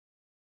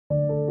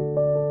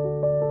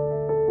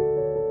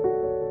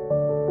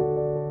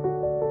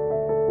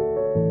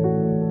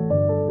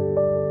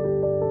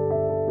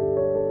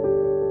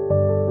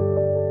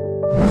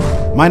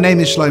My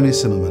name is Shlomi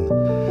Zimmerman.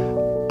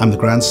 I'm the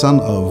grandson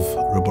of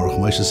Rabbi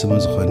Moshe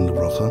Zimmerman Zechron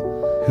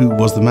Livrocha, who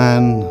was the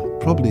man,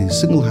 probably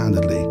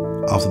single-handedly,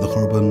 after the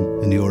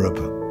Churban in Europe,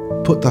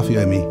 put Daf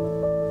Yomi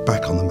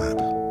back on the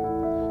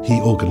map. He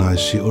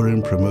organized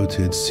shiurim,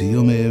 promoted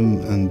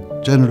Pre-Siyumim,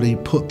 and generally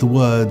put the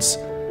words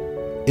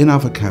in our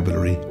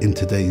vocabulary in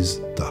today's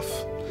daf.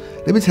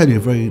 Let me tell you a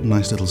very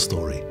nice little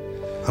story.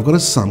 I've got a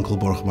son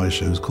called Baruch Moshe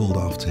who's called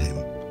after him.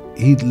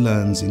 He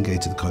learns in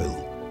Gated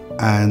Koil,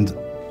 and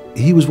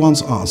he was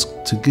once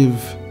asked to give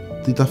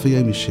the Daf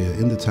Yomi shir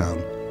in the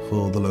town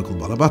for the local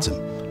balabatim.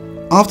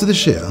 After the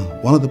shir,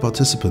 one of the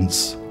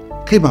participants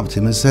came up to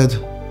him and said,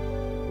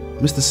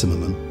 "Mr.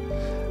 Zimmerman,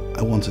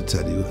 I want to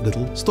tell you a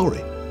little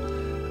story.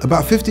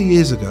 About 50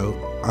 years ago,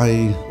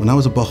 when I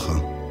was a bocha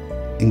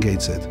in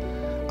Gateshead,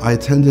 I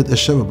attended a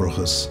Sheva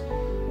Brochus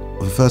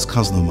of a first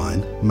cousin of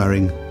mine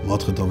marrying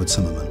Mordechai David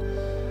Zimmerman.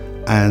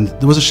 And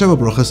there was a Sheva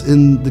Brochus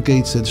in the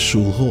Gateshead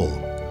Shul Hall.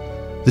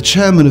 The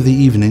chairman of the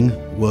evening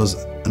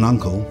was an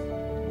uncle,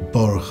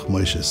 Baruch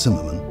Moshe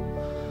Zimmerman,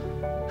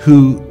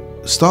 who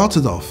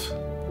started off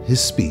his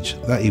speech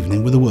that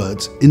evening with the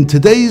words, "In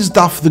today's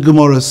daf the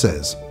Gemara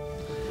says."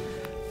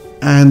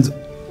 And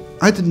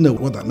I didn't know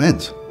what that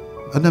meant.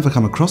 I'd never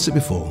come across it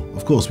before.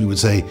 Of course, we would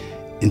say,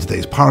 in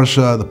today's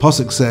parasha, the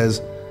Pasuk says.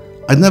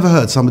 I'd never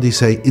heard somebody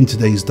say, in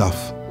today's daf,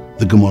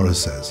 the Gemara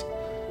says.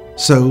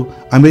 So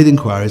I made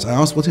inquiries, I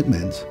asked what it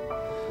meant,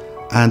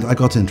 and I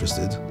got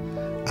interested.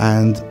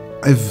 And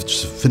I've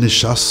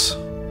finished HaShas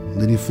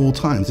nearly 4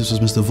 times. This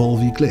was Mr.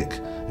 Volvi Glick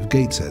of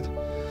Gateshead.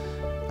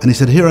 And he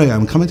said, here I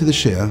am, coming to the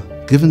shir,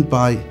 given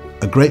by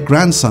a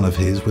great-grandson of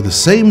his with the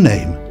same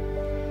name.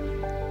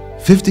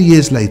 50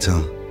 years later,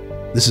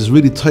 this is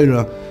really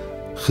Torah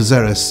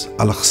Chazeres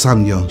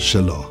Alachsanya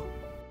Shelo.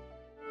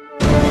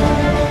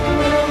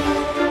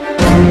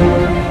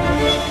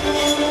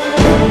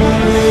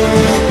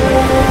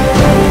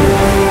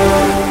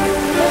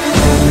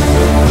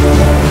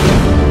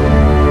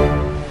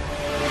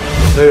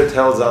 The Torah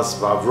tells us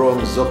Vavrom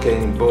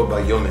Zokein Bo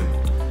Bayomim.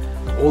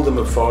 All the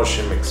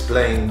Mefarshim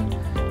explain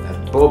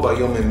that Bo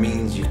Bayomim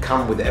means you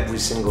come with every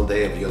single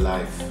day of your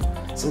life.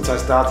 Since I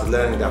started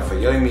learning Daf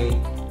Yomi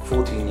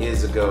 14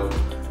 years ago,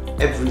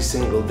 every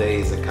single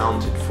day is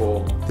accounted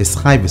for. The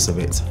schayvus of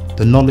it,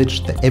 the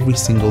knowledge that every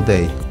single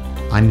day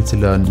I need to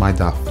learn my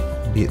daf,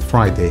 be it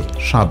Friday,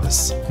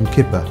 Shabbos, Yom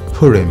Kippur,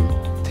 Purim,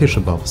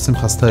 Tisha B'Av,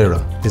 Simchas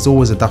Torah. There's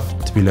always a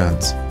daf to be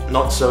learned.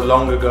 Not so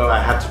long ago I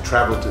had to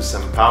travel to Sao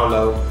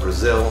Paulo,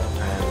 Brazil,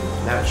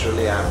 and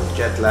naturally I was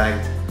jet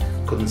lagged,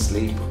 couldn't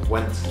sleep,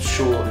 went to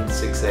shul at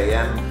 6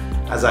 a.m.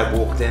 As I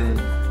walked in,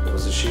 there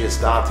was a shir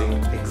starting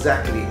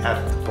exactly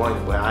at the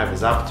point where I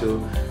was up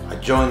to. I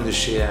joined the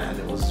shir and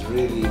it was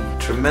really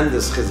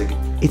tremendous chizik.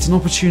 It's an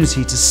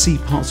opportunity to see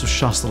parts of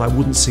HaShas that I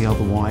wouldn't see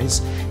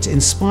otherwise, to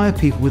inspire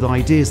people with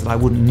ideas that I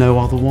wouldn't know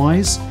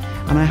otherwise,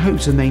 and I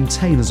hope to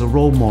maintain as a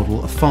role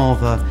model, a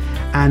father,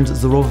 and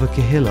the Rov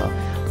Kehillah,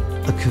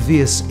 a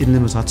kavias in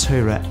Limud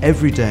HaTorah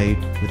every day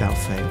without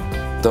fail.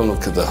 Don't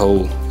look at the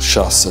whole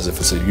HaShas as if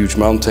it's a huge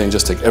mountain,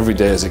 just take every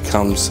day as it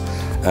comes,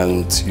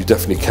 and you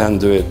definitely can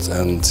do it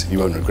and you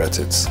won't regret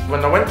it.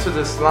 When I went to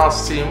this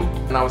last team,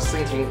 and I was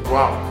thinking,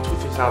 wow,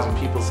 2,000-3,000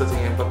 people sitting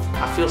here, but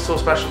I feel so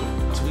special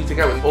to be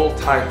together with all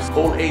types,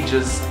 all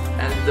ages,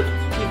 and the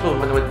people,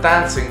 when they were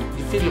dancing,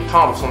 you feel you're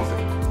part of something.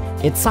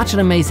 It's such an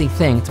amazing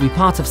thing to be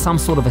part of some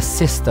sort of a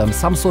system,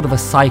 some sort of a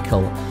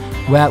cycle,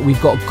 where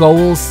we've got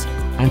goals,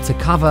 and to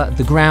cover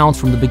the ground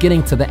from the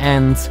beginning to the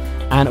end.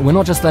 And we're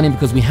not just learning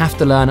because we have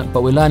to learn,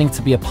 but we're learning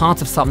to be a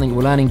part of something.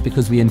 We're learning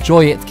because we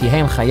enjoy it. Ki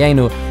hem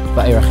chayenu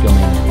va'erech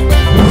yomeinu.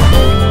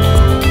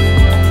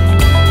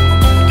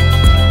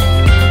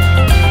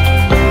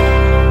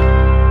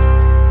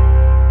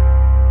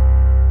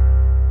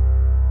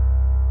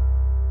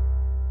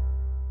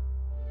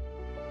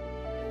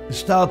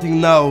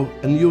 Starting now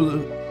a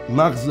new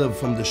machzor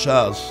from the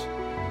HaShas.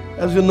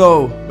 As you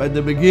know, by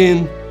the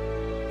beginning,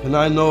 when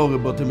I know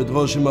about the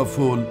Midrashim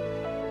Aful,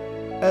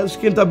 es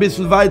kommt ein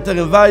bisschen weiter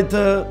und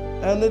weiter,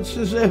 und es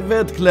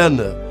wird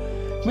kleiner.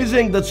 Wir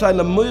sehen, das ist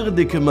eine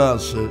mördige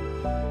Masse,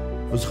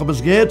 was ich habe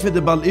es gehört für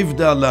die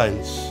Bal-Ifde allein.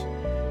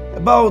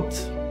 About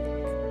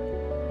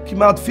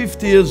about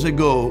 50 years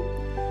ago,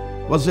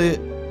 was a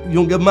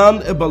junger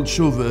Mann a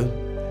Balshuve,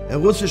 a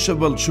russischer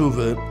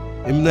Balshuve,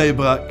 in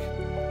Neibrak,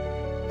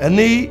 and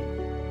he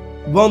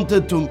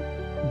wanted to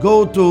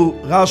go to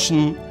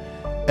Russian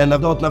and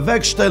dort nach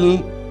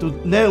wegstellen to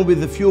learn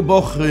with a few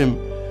Bochrim,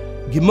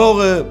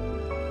 Gemorre,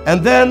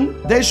 and then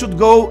they should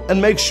go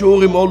and make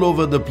shurim all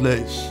over the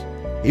place.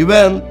 He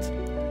went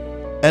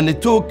and he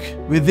took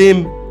with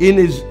him in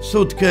his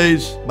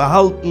suitcase,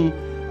 behalten,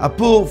 a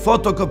paar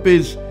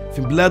photocopies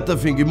von Blätter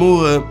von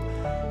Gemorre.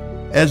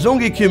 Ist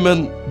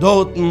umgekommen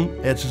dorten,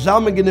 hat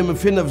zusammengenommen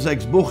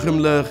 5-6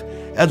 Buchrimler,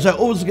 hat sich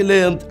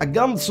ausgelernt, ein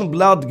ganzen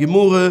Blatt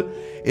Gemorre,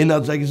 und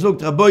hat sich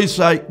gesagt, Rabbi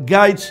sei,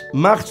 Geiz,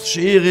 macht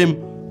Shirim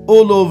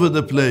all over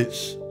the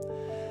place.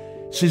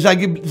 Sie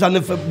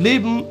seine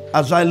verblieben,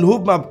 als sein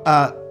Hub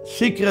a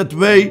secret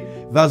way,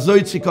 was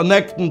soll sie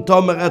connecten,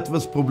 Tomer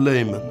etwas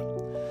Problemen.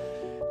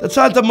 Der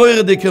zahlt eine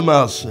meure dicke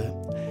Masse.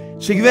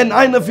 Sie gewinnt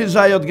einer für sie,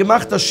 hat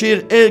gemacht das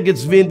Schir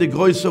ergens wie in der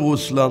Größe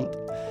Russland.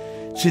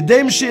 Zu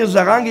dem Schir ist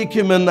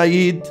herangekommen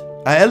Naid,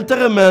 ein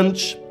älterer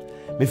Mensch,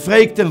 mir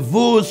fragt ihn,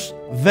 wo's,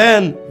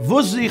 wenn,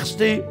 wo siehst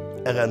du?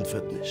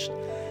 Antwortet nicht.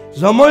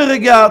 Sie haben meure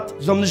gehabt,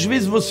 sie haben nicht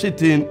wissen, wo sie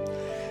tun.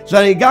 Sie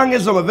sind gegangen,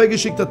 sie haben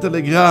weggeschickt ein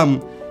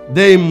Telegramm,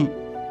 dem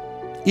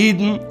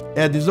Iden,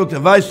 die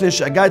sagt, weiß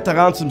nicht, geht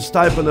daran zum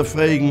Stipler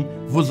fragen,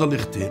 wo soll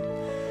ich tun?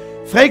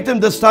 Fragt ihm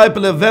der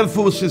Stipler, wen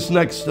Fuß ist das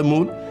nächste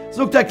Mal?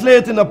 Sagt,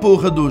 erklärt in der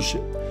Puche Dusche.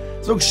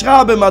 Sagt,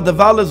 schreibe mal, der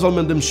Walle soll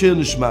man dem Schir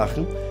nicht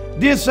machen.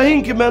 Die ist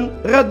hinkommen,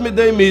 red mit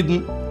dem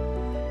Iden.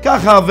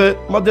 Kach habe,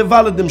 man der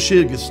Walle dem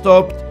Schir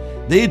gestoppt,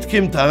 der Id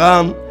kommt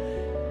heran,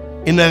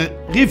 in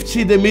rief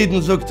sie dem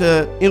Iden, sagt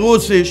in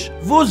Russisch,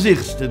 wo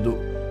siehst du?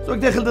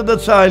 Sagt, ich will dir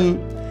zeigen,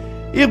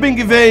 ich bin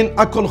gewesen,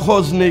 ein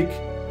Kolchosnik,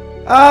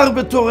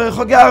 Arbeiter, ich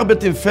habe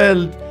gearbeitet im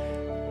Feld,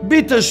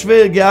 bitter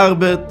schwer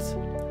gearbeitet.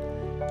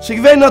 Sie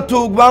gewesen ein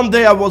Tag, one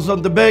day I was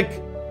on the back,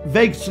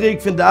 weg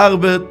zurück von der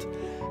Arbeit.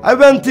 I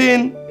went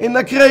in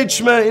a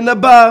Kretschme, in a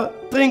Bar,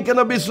 trinken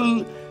ein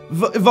bisschen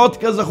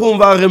Wodka, sich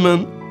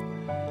umwarmen.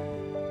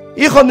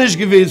 Ich habe nicht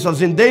gewusst,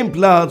 dass in dem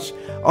Platz,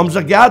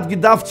 sich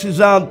gedacht zu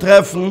sein,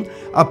 treffen,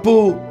 ein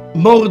paar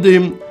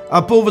Mordim,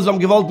 ein paar, was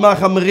gewollt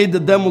machen, am Rede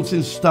damals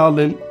in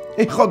Stalin.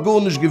 Ich habe gar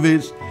nicht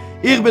gewusst.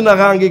 Ich bin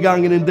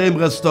herangegangen in dem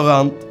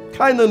Restaurant.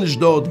 Keiner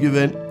ist dort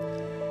gewesen.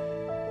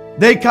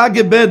 Die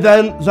KGB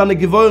dann sind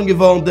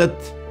geworden, that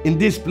in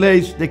this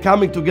place, they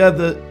coming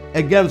together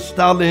against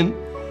Stalin.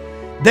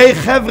 Die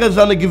Chevre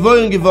sind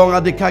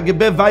geworden, die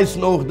KGB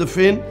weißen auch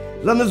davon,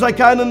 sondern sei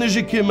keiner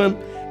nicht gekommen.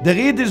 Der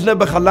Ried ist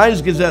nebach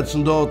allein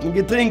gesessen dort,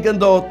 getrinken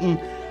dort,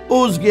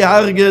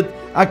 ausgeharget,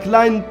 ein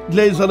klein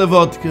Gläser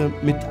Wodka,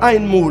 mit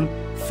einmal,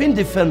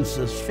 finde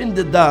Fensters,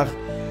 finde Dach,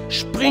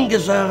 springen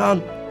sie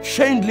heran,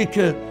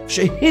 schändliche,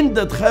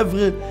 hindert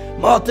Chevre,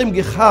 man hat ihm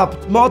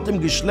gehabt, man hat ihm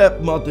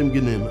geschleppt, man hat ihm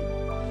genommen.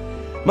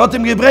 Man hat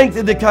ihm gebringt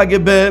in die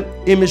KGB,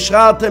 ihm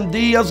schreit ihm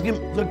die,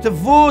 sagte,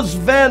 wo's,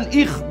 wenn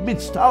ich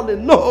mit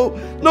Stalin, no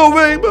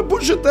way, man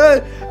pushet,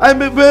 ein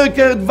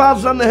Worker,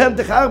 was an der Hand,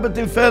 ich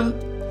arbeite im Feld.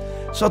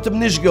 Es hat ihm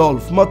nicht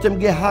geholfen, man hat ihm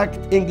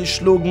gehackt, ihn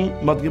geschlagen,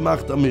 man hat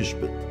gemacht am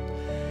Mischbet.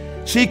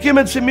 Sie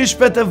kommen zum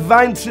Mischbet,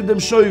 weint zu dem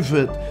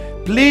Schäufet.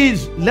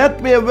 Please,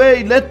 let me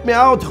away, let me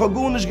out, ich habe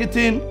gar nicht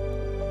getan.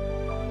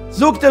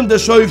 Sagt ihm der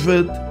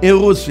Schäufet in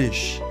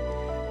Russisch,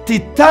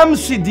 Titam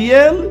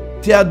Sidiel,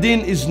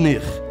 Tiadin ist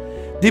nicht.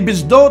 Die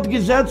bis dort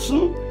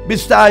gesetzen,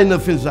 bis der einer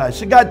für sei.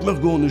 Sie geht mir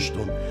gar nicht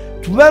um.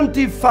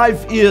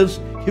 25 years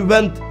he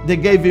went, they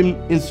gave him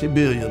in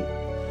Siberian.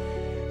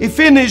 He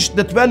finished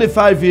the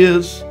 25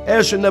 years,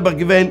 schon never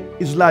given,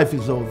 his life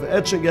is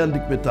over. Schon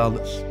geendigt mit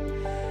alles.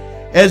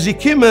 Sie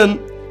kommen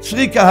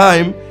zurück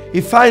heim,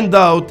 he find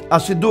out,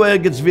 als sie do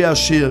ergens wie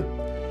Schir.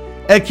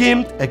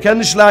 Kommt, kann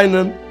nicht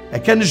leinen,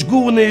 kann nicht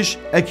gut nicht,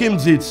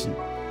 kommt sitzen.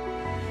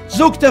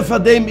 Sucht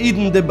von dem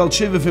Iden, der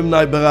Balschive vom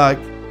Neubarak,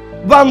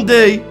 one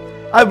day,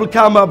 I will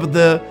come up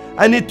there,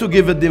 I need to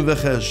give it in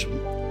Vecheshm.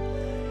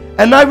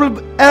 And I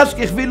will ask,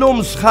 ich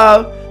will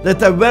schar,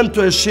 that I went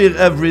to a shir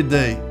every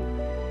day.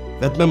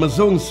 Wird mir mal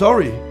sagen,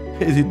 sorry,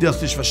 du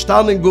hast nicht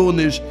verstanden gar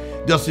nicht,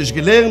 du hast nicht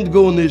gelernt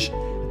gar nicht.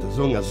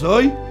 Und er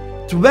sagen,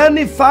 so,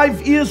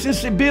 25 years in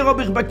Sibir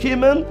habe ich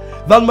bekommen,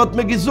 weil man hat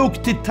mir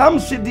gesagt, Titam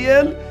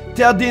Sidiel,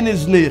 Tiadin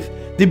ist nicht.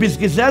 Du bist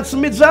gesetzt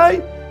mit sei,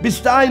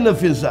 bist du einer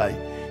für sei.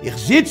 Ich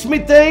sitz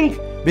mit denk,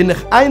 bin ich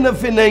einer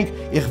für denk,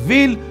 ich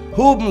will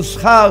hoben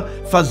schar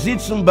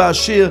versitzen bei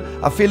Schir,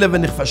 a viele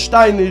wenn ich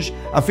verstehe nicht,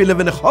 a viele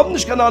wenn ich hab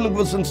nicht keine Ahnung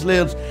was uns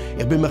lernt.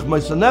 Ich bin mich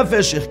meister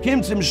nervisch, ich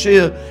kimm zum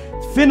Schir.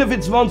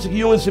 25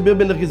 Jahre in Sibir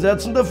bin ich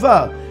gesetzt in der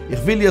Fahr.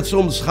 Ich will jetzt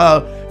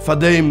schar von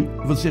dem,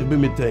 was ich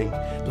bin mit denk.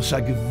 Das ist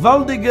ein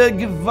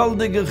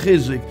gewaltiger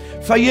Chizik.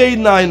 Für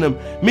jeden einen.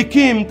 Mir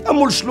kommt,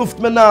 amul schluft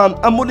man an,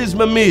 amul ist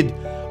man mit.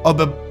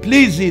 Aber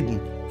please Iden,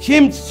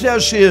 kommt zu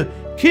Schir,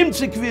 kommt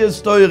zu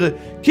Quies teure,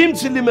 kommt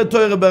zu Lime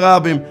teure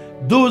Berabim.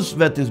 Dus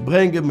wird es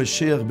bringen,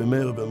 Mashiach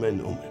b'meir b'amen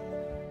Amen.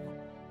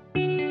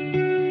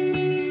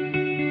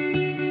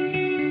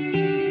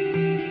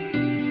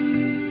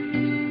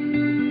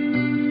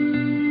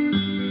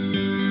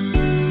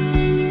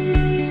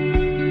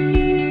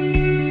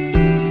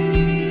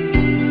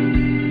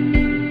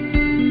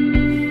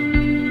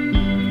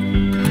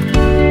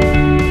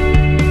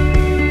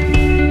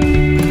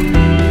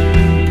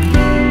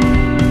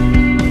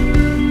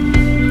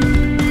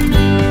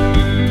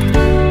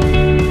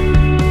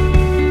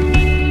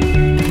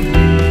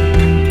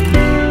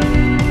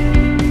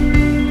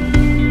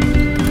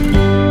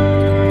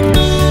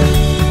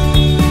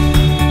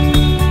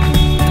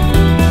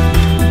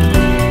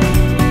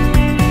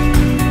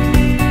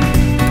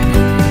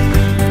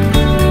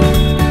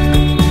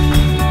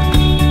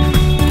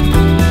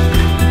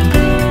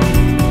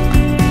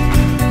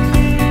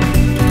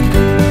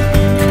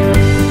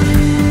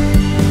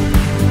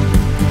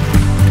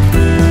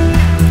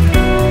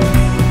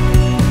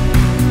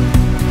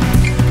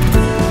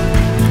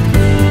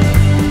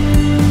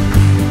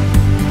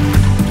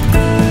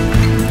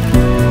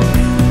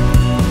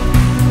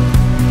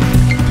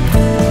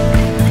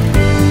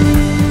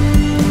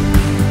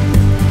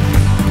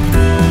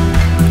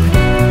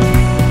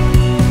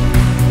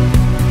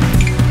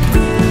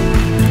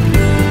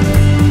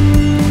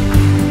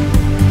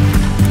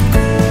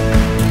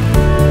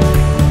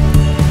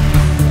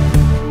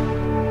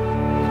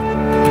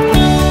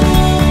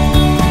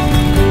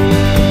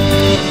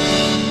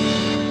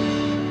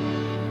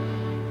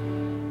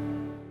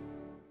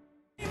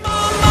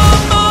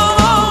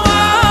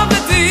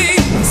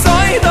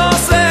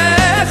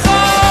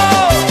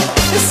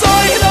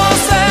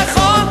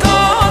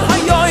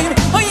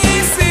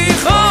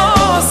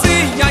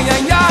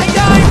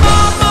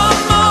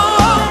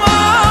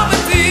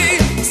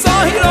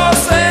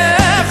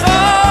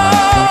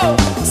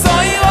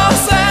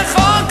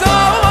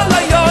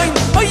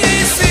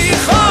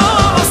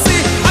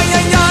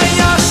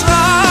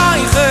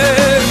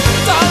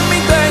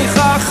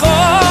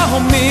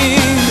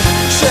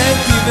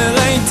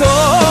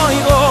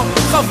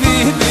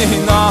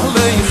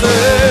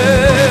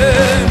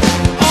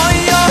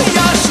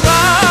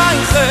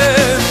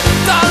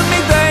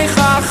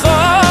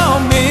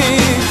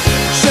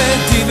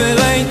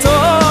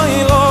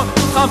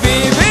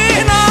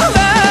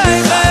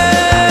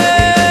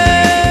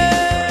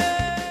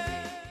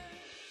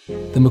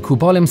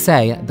 Mekubalim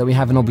say that we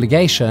have an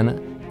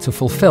obligation to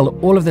fulfill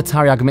all of the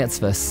Taryag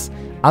mitzvahs,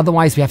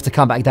 otherwise we have to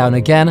come back down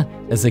again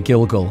as a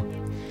Gilgul.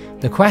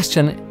 The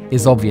question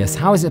is obvious.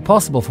 How is it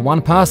possible for one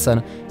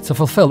person to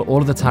fulfill all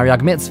of the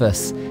Taryag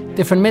mitzvahs?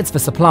 Different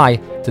mitzvahs apply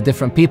to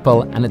different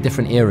people and at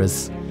different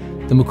eras.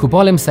 The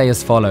Mekubalim say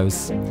as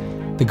follows.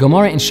 The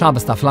Gemara in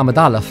Shabbos Daf Lamed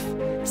Aleph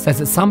says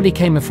that somebody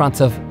came in front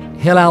of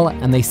Hillel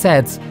and they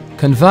said,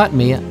 "Convert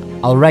me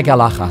al regal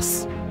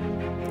HaShas."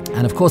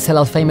 And of course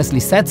Hillel famously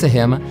said to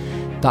him,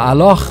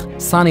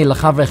 "Da'aloch sani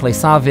lechavrech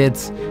leisavid,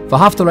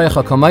 v'hafta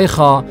lo'echa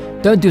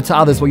kamoicha." Don't do to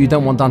others what you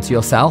don't want done to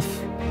yourself.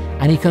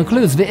 And he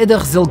concludes,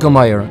 "V'idach zil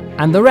gomoyer,"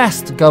 and the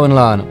rest go and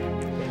learn.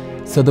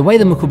 So the way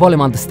the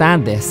Mekubalim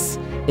understand this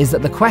is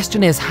that the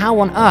question is, how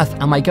on earth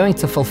am I going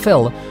to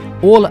fulfill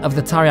all of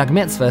the Taryag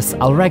mitzvahs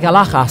al regal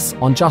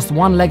HaShas on just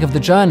one leg of the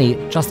journey,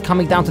 just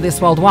coming down to this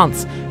world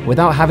once,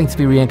 without having to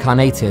be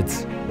reincarnated?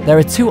 There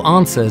are two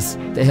answers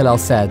that Hillel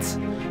said.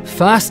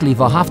 Firstly,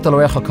 v'hafta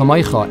lo'echa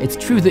kamoicha, it's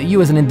true that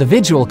you as an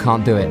individual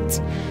can't do it,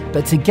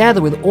 but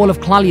together with all of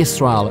Klal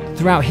Yisrael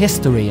throughout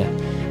history,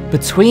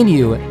 between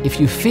you, if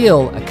you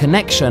feel a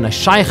connection, a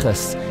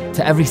HaShas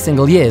to every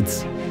single Yid,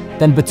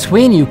 then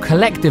between you,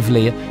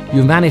 collectively,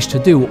 you managed to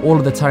do all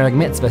of the Taryag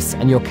mitzvahs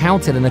and you're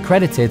counted and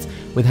accredited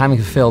with having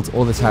fulfilled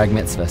all the Taryag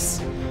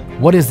mitzvahs.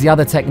 What is the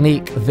other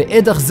technique?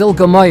 V'idach zil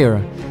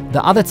gomoyer.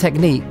 The other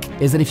technique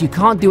is that if you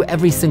can't do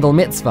every single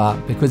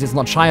mitzvah, because it's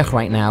not shaykh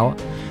right now,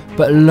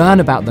 but learn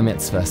about the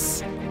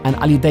mitzvahs. And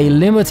al yidei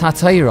limud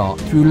haTorah,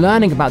 through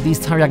learning about these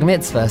Taryag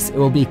mitzvahs, it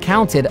will be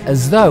counted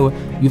as though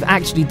you've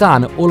actually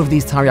done all of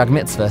these Taryag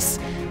mitzvahs.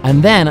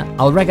 And then,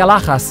 al regal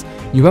HaShas,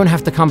 you won't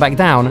have to come back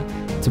down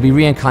to be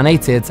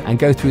reincarnated and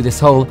go through this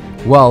whole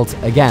world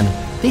again.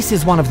 This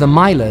is one of the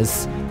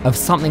milas of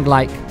something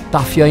like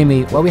Daf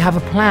Yomi, where we have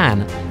a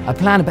plan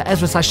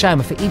be'ezras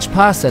Hashem for each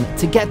person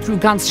to get through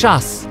Gans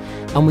Shas.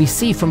 And we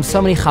see from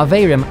so many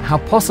Chaverim how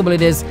possible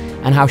it is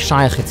and how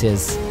shaykh it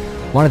is.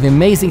 One of the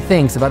amazing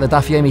things about the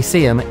Daf Yomi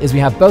Siyum is we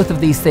have both of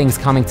these things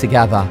coming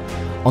together.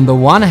 On the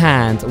one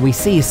hand, we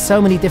see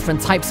so many different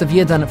types of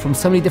Yidden from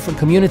so many different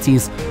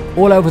communities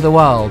all over the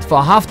world.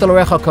 For Hafta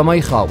L'Orecha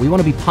Kamoicha, we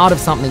want to be part of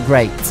something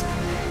great.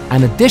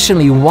 And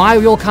additionally, why are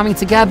we all coming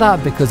together?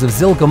 Because of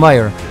Zil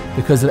Gomoyer,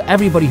 because of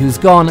everybody who's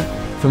gone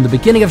from the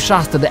beginning of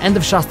Shas to the end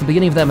of Shas, the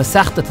beginning of their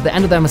Masechta to the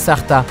end of their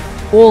Masechta,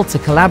 all to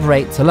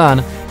collaborate, to learn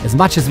as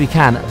much as we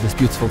can of this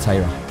beautiful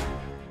Torah.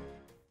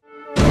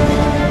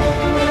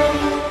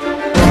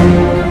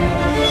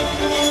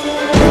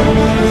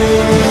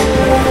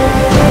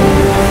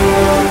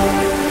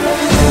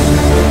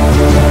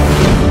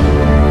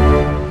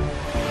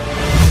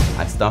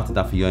 I started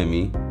Daf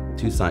Yomi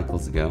 2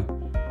 cycles ago,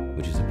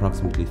 which is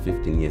approximately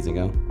 15 years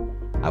ago.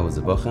 I was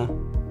a bocha,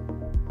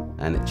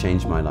 and it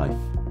changed my life.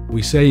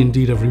 We say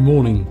indeed every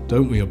morning,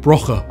 don't we, a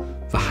brocha,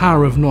 the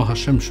Har of Noah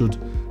Hashem should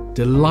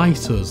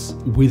delight us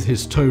with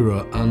his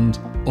Torah, and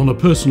on a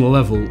personal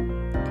level,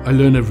 I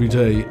learn every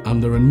day,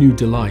 and there are new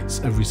delights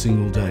every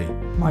single day.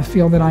 I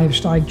feel that I have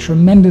steiged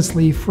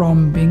tremendously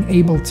from being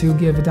able to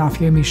give a Daf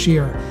Yomi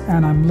Shir,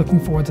 and I'm looking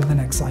forward to the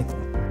next cycle.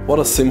 What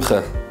a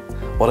simcha,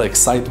 what an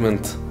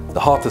excitement. The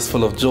heart is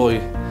full of joy.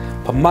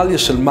 Pamalya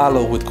shel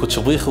malo with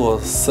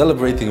Kuchabrichu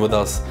celebrating with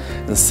us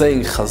and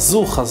saying,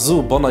 Chazu,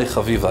 Chazu, bonai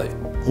chavivai.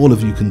 All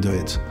of you can do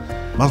it.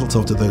 Mazel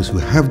tov to those who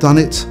have done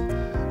it,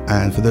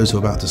 and for those who are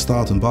about to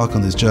start, embark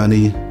on this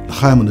journey.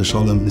 L'chaim and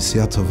shalom,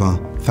 nisiyah tova.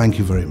 Thank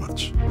you very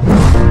much.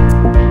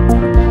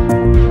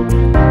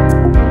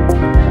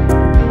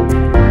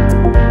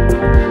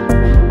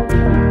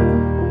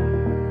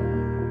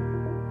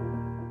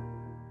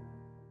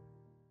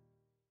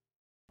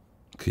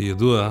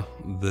 Kiyadua,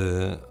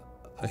 the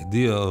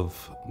idea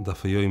of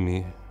Daf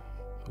Yomi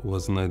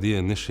was an idea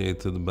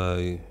initiated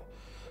by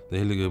the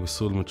Heilige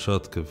Besul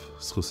Mitchatkev,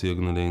 Zchus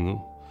Yogn Aleinu,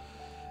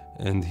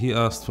 and he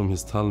asked from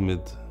his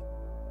Talmud,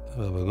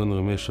 Rabbi Gon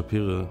Rameh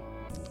Shapira,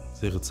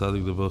 Zecher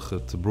Tzadik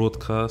Levarcha, to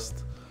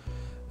broadcast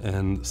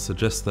and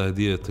suggest the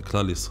idea to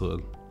Klal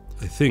Yisrael.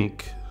 I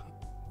think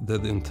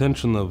that the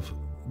intention of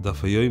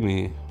Daf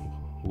Yomi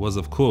was,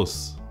 of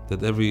course,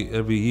 that every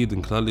Yid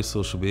in Klal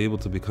Yisrael should be able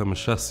to become a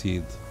Shas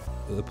Yid,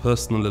 a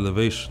personal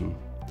elevation.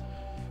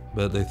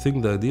 But I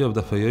think the idea of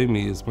Daf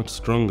Yomi is much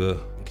stronger.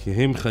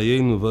 Kihem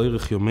Chayenu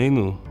v'Oirech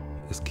Yomenu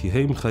is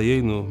Kihem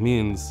Chayenu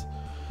means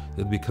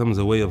it becomes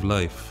a way of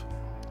life.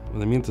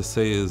 What I mean to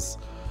say is,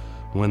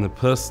 when a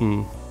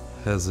person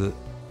has an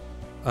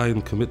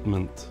iron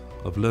commitment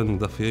of learning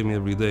Daf Yomi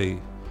every day,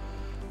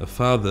 a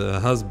father, a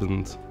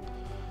husband,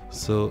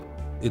 so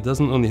it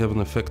doesn't only have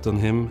an effect on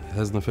him, it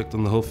has an effect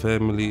on the whole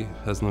family,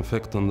 has an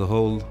effect on the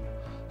whole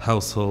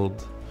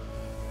household,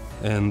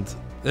 and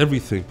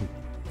everything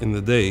in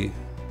the day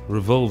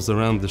revolves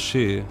around the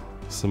shir.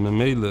 So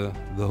memela,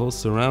 the whole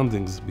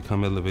surroundings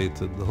become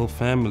elevated, the whole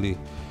family,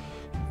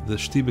 the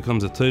shtib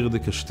becomes a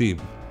Torah-dik shtib.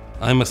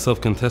 I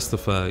myself can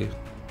testify,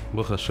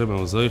 Baruch Hashem, I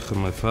was zoicha,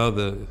 my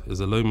father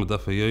is a loy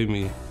Daf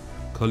Yomi,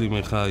 kol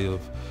yimei chayav.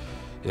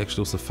 He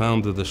actually also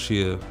founded the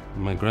shir.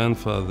 My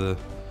grandfather,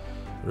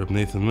 Reb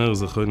Nathan Meir,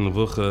 Zechon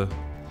Levucha,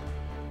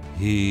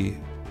 he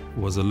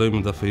was a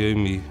loim daf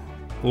yomi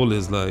all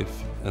his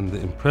life, and the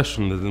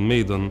impression that it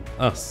made on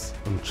us,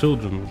 on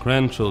children,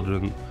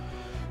 grandchildren,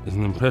 is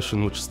an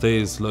impression which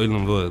stays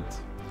lo'olam v'od.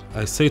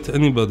 I say to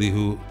anybody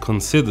who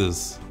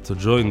considers to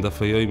join daf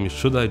yomi,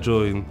 should I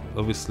join?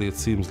 Obviously it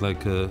seems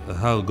like a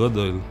har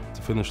gadol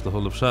to finish the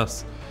whole of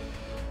Shas,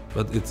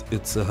 but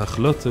it's a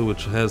hachlota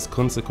which has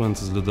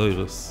consequences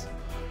l'doros.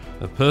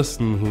 A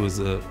person who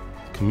is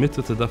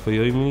committed to daf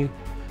yomi,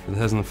 it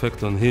has an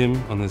effect on him,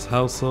 on his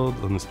household,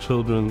 on his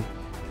children,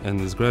 and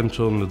his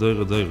grandchildren,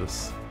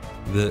 l'doros.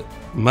 The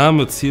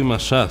Pre-Siyum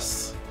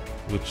HaShas,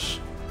 which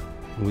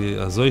we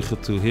are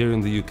zoichet to here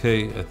in the UK,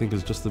 I think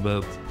is just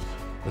about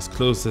as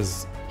close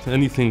as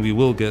anything we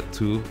will get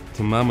to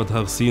Mamad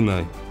Har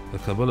Sinai, the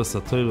Kabbalah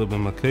Satorah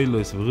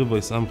b'Makelos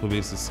v'Rivois Amcho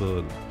Beis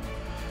Yisrael.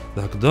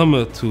 The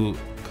Hakdama to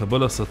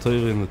Kabbalah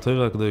Satorah in the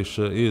Torah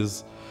Kedosha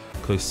is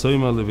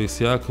Koisoymar leVeis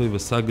Yaakov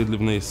v'Sagid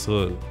livnei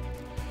Yisrael.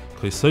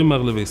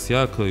 Koisoymar leVeis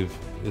Yaakov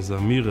is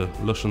Amira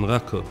Loshen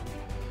Raka,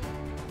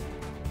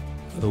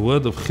 a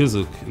word of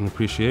chizuk and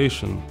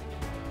appreciation,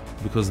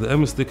 because the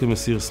emes dike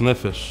mesiras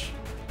nefesh,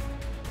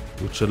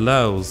 which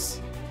allows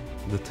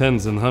the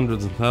tens and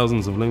hundreds and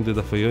thousands of lemdei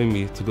daf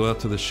yomi to go out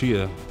to the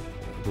Shia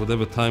at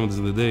whatever time it is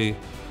in the day,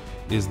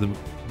 is the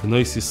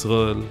Bnei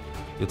Yisrael,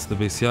 it's the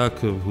Beis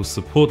Yaakov who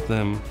support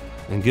them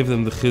and give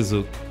them the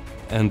chizuk.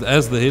 And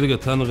as the Heilige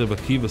Tana Rebbe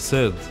Akiva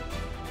said,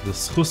 the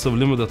schus of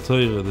limud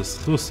HaTorah, the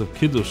schus of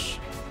kiddush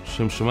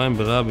shem shemayim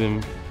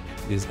berabim,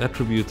 is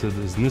attributed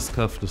as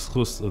niskaf the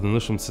schus of the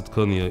Nushim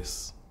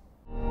Tzidkoniyos.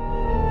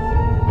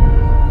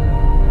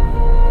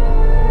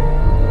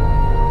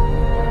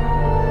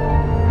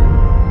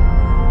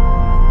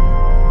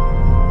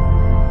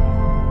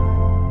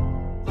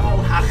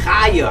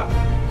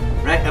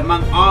 Right,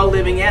 among all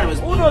living animals.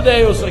 Uno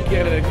Deus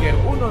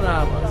uno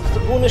nada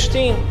más. Uno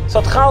steen,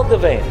 so tchal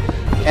gewein.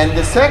 And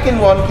the second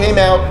one came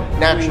out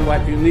naturally.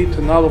 What you need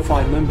to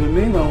nullify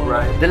membrimino.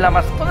 Right. De la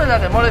mascota de la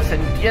remora se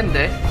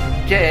entiende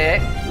que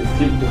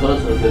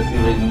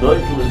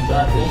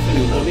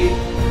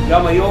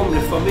גם היום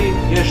לפעמים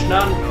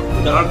ישנן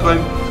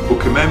דרכיים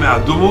וכמי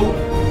מהדומו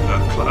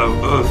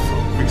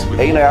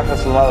אין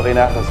יחס למעלה ואין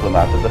יחס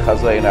למטה,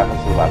 בחזה אין יחס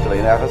למטה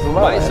ואין יחס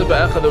למעלה.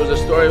 There was a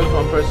story with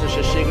one person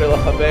ששיגר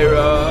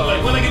לחברה.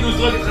 בוא נגיד הוא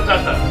זרוק את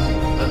חטאת.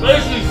 אז לא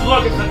יש לי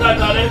זרוק את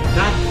חטאת עליהם.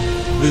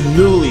 The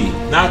newly,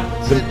 not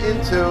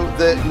into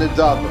the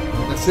Nadav.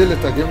 נסה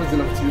לתרגם את זה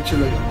למציאות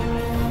של היום.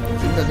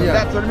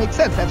 That's what makes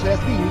sense. That's what it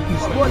has to be. You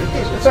swore the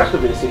case. It's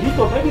actually this. He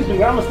thought maybe he's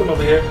being Ramastim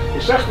over here.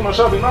 He's Shechtim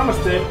Hashav being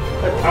Ramastim.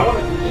 I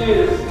wanted to do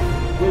this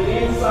with the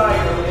inside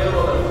of the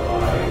middle of the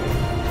eye.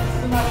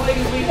 So my point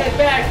is we head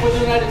back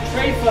whether or not a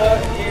treifa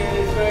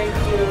is going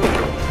to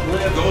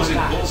live. Goes in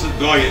pulls a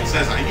guy and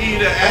says, I need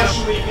a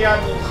Actually,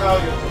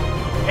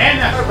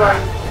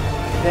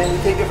 then you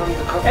take it from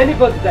the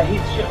Anybody that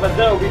eats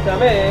shechvazer or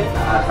bitameh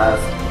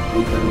HaShas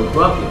we can look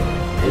broken.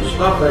 And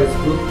Shtacha is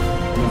good.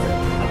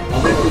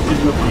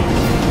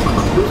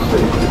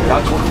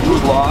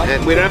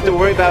 We don't have to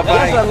worry about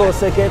buying. שלנו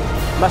עוסקת,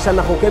 מה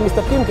שאנחנו כן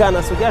מסתפקים כאן,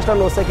 הסוגיה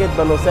שלנו עוסקת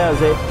בנושא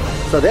הזה.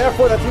 So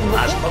therefore, that's even more.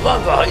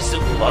 Ashmalan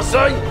v'haisuk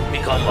u'lasai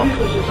mikal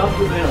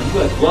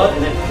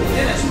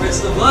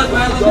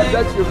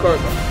That's your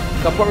karma.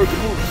 Kapara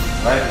Gemur.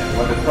 Right,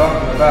 when they're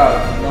talking about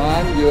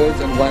 9 years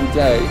and 1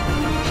 day,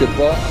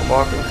 Shabbat,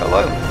 Mark and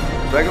Chalal,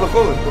 regular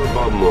food.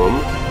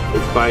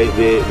 It's by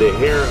the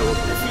hair of...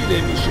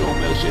 למי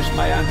שאומר שיש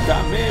מעיין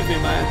טמא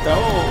ומעיין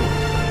טהור,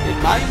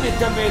 מים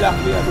מטמא לך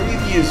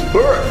previous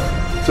birth.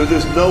 So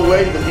there's no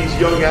way that these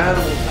young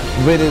animals...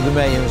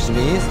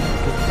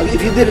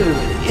 If you did it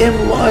in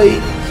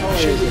light,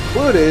 she's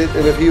included,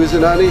 and if he was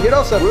an ani, he'd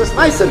also have worse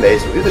nice and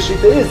days. The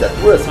shita is that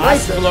worse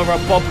nice.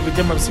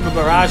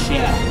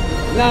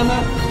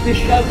 למה?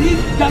 בשביל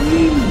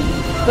דמים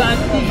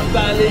ואני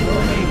בעלי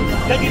דמים.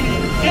 תגיד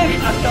לי,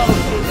 איך אתה עושה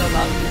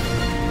דבר כזה?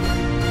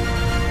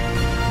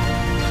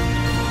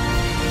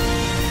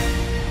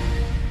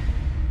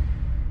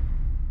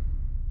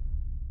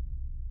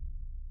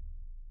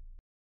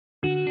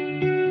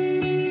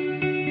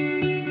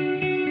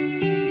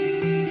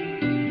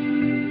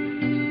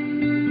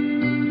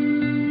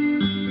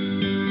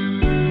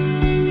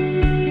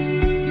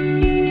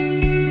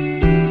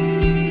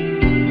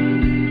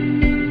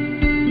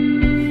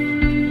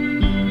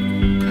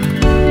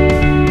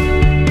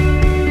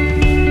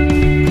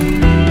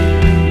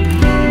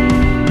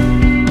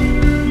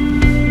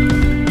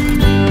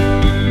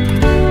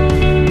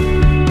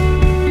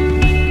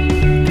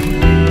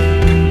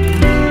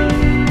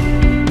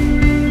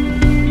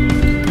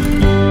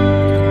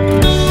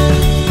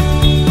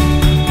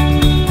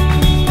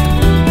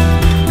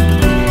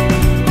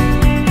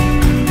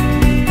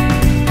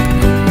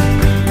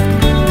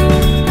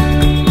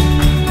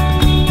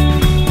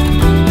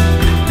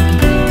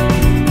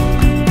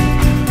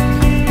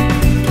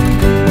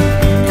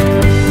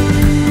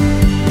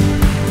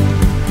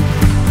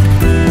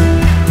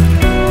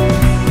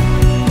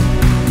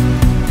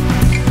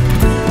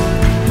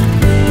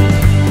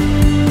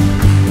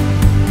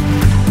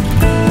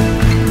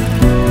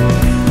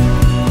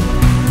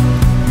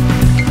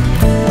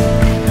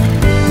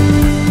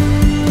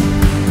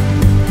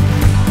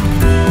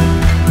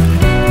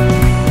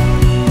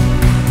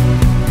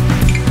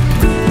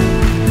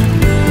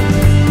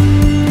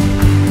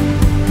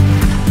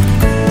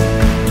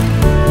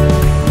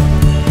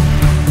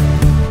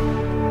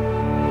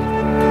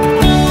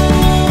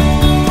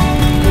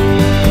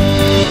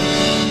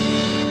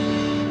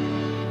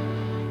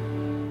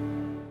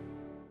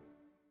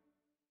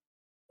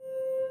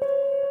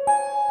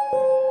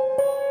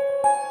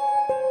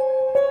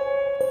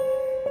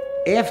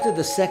 After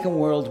the Second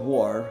World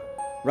War,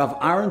 Rav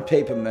Aaron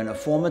Paperman, a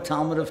former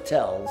Talmud of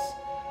Telz,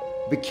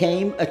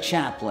 became a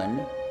chaplain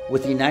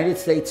with the United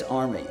States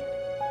Army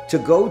to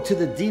go to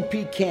the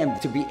DP camp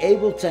to be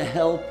able to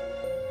help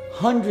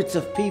hundreds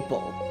of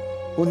people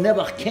who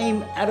never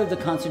came out of the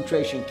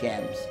concentration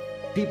camps.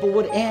 People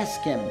would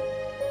ask him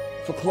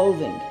for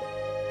clothing.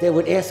 They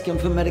would ask him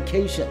for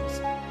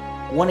medications.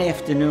 One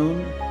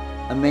afternoon,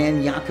 a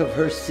man, Yaakov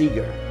Hirsch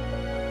Seeger,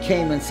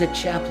 came and said,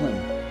 "Chaplain,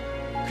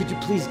 could you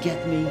please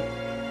get me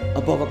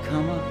a bava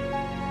kama?"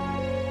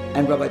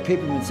 And Rabbi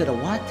Paperman said, "A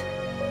what?"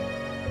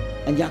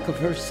 And Yaakov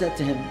Hirsch said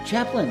to him,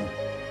 "Chaplain,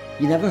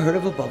 you never heard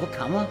of a bava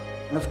kama?"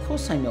 And of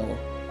course I know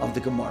of the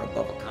Gemara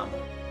bava kama.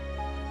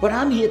 But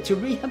I'm here to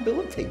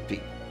rehabilitate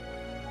people.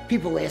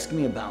 People ask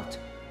me about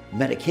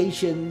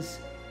medications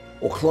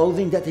or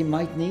clothing that they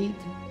might need.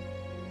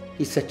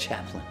 He said,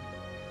 "Chaplain,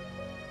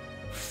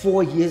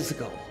 4 years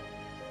ago,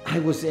 I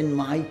was in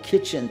my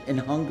kitchen in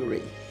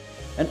Hungary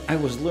and I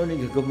was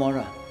learning a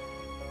Gemara.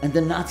 And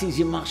the Nazis,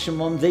 Yimach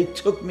Shemon, they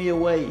took me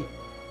away.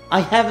 I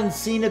haven't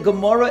seen a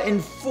Gemara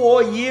in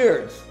 4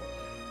 years.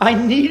 I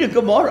need a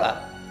Gemara.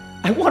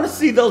 I want to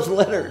see those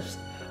letters.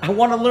 I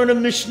want to learn a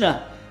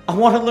Mishnah. I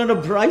want to learn a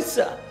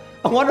Brisa.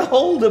 I want to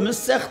hold a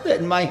Masechta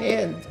in my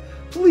hand.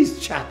 Please,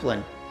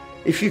 chaplain,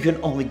 if you can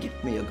only give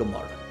me a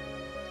Gemara."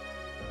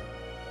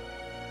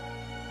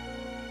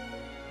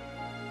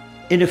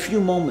 In a few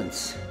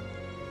moments,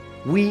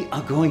 we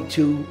are going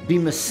to be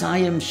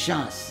Messiah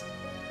HaShas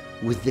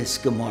with this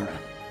Gemara.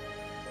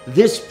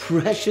 This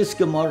precious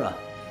Gemara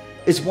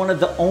is one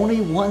of the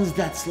only ones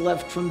that's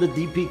left from the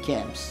DP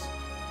camps.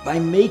 By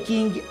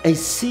making a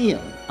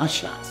Siyum,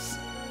 HaShas,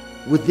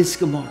 with this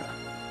Gemara,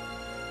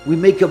 we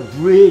make a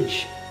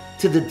bridge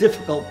to the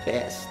difficult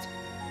past,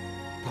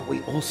 but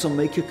we also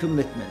make a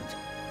commitment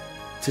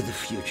to the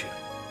future.